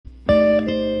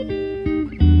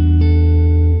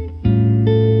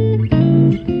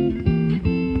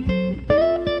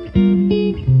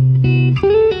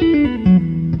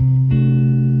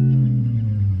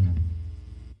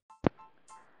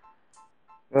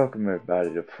Welcome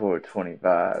everybody to 420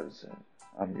 Vibes.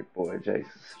 I'm your boy Jason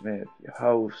Smith, your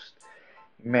host,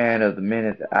 man of the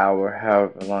minute, the hour,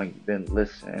 however long you've been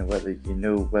listening, whether you're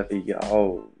new, whether you're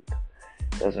old.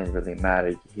 Doesn't really matter,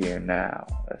 you're here now.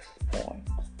 That's the point.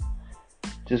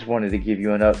 Just wanted to give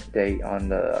you an update on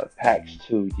the PAX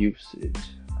 2 usage.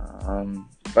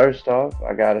 First off,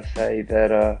 I gotta say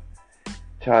that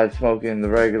tried smoking the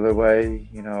regular way,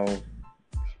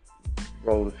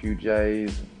 rolled a few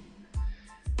J's.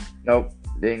 Nope,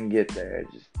 didn't get there.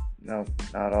 Just nope,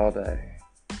 not all day.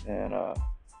 And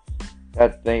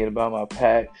got thinking about my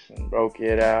packs and broke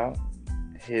it out,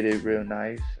 hit it real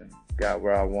nice, and got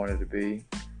where I wanted to be.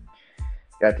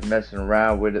 Got to messing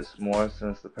around with it some more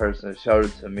since the person that showed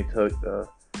it to me took the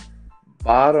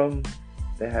bottom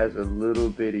that has a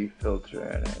little bitty filter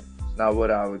in it. It's not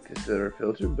what I would consider a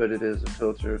filter, but it is a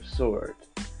filter of sorts.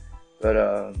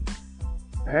 But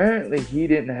apparently he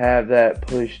didn't have that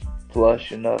pushed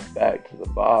flush enough back to the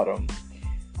bottom.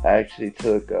 I actually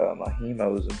took my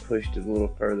Hemos and pushed it a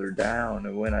little further down,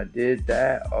 and when I did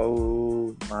that,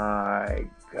 oh my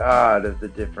god, of the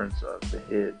difference of the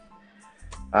hit.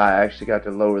 I actually got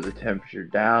to lower the temperature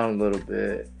down a little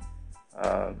bit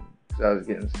because I was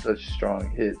getting such strong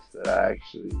hits that I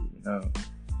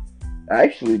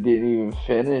actually didn't even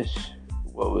finish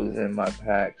what was in my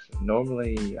packs.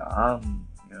 Normally I'm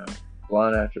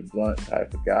blunt after blunt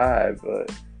type of guy, but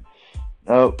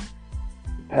nope.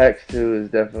 PAX 2 has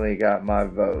definitely got my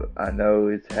vote. I know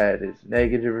it's had its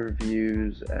negative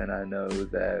reviews, and I know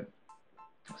that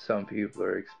some people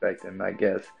are expecting, I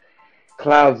guess,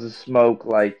 clouds of smoke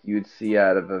like you'd see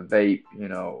out of a vape,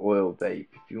 oil vape.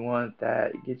 If you want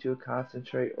that, get you a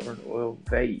concentrate or an oil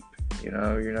vape. You're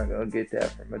not going to get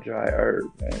that from a dry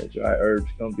herb, man. A dry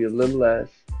herb's going to be a little less.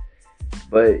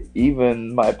 But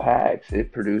even my packs,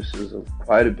 it produces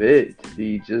quite a bit to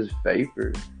be just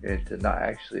vapor and to not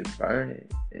actually burn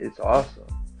it. It's awesome.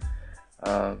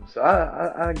 So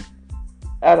I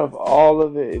out of all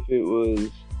of it, if it was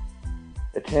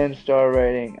a 10-star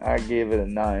rating, I give it a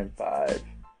 9.5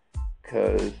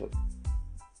 because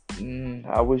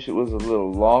I wish it was a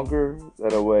little longer.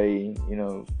 That way,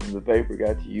 when the vapor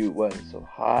got to you, it wasn't so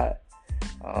hot.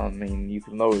 You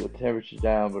can lower the temperature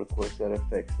down, but of course that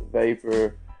affects the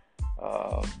vapor.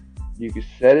 You can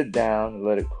set it down and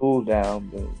let it cool down,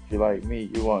 but if you're like me,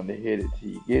 you want to hit it till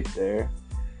you get there.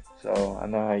 So I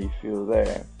know how you feel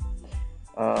there.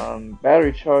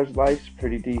 Battery charge life's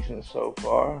pretty decent so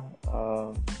far.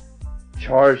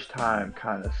 Charge time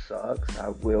kind of sucks. I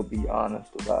will be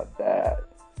honest about that.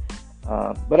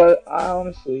 But I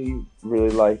honestly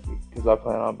really like it because I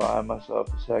plan on buying myself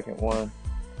a second one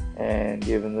and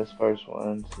giving this first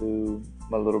one to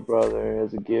my little brother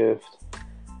as a gift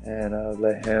and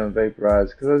let him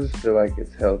vaporize because I just feel like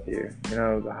it's healthier.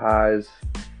 The highs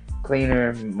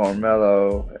cleaner, more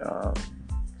mellow.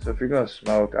 So if you're gonna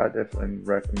smoke, I definitely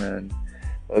recommend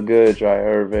a good dry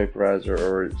herb vaporizer,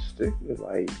 or stick with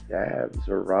like dabs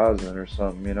or rosin or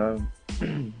something.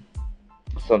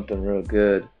 Something real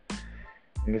good.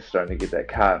 I'm starting to get that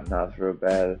cotton mouth real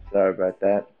bad. Sorry about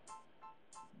that.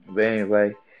 But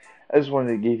anyway, I just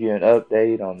wanted to give you an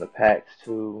update on the PAX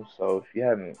 2. So if you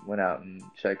haven't went out and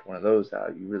checked one of those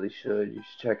out, you really should. You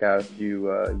should check out a few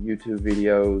YouTube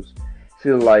videos, see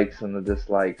the likes and the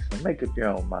dislikes, and make up your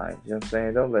own mind. You know what I'm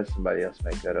saying? Don't let somebody else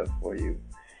make that up for you.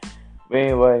 But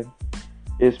anyway,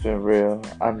 it's been real.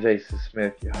 I'm Jason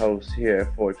Smith, your host here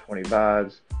at 420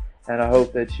 Vibes, and I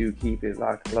hope that you keep it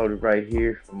locked and loaded right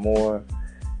here for more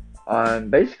on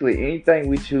basically anything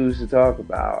we choose to talk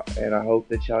about. And I hope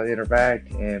that y'all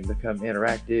interact and become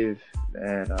interactive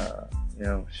and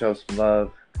show some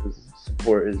love because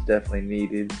support is definitely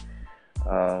needed.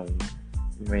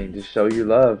 Just show your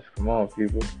love. Come on,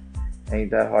 people.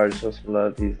 Ain't that hard to show some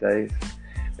love these days.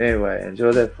 Anyway,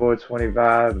 enjoy that 420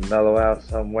 vibe and mellow out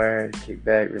somewhere. Kick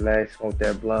back, relax, smoke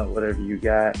that blunt, whatever you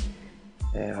got.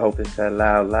 And hope it's that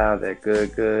loud, that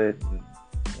good.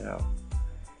 And,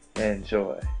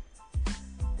 enjoy.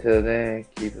 Till then,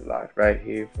 keep it locked right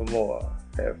here for more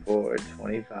at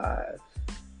 425.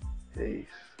 Peace.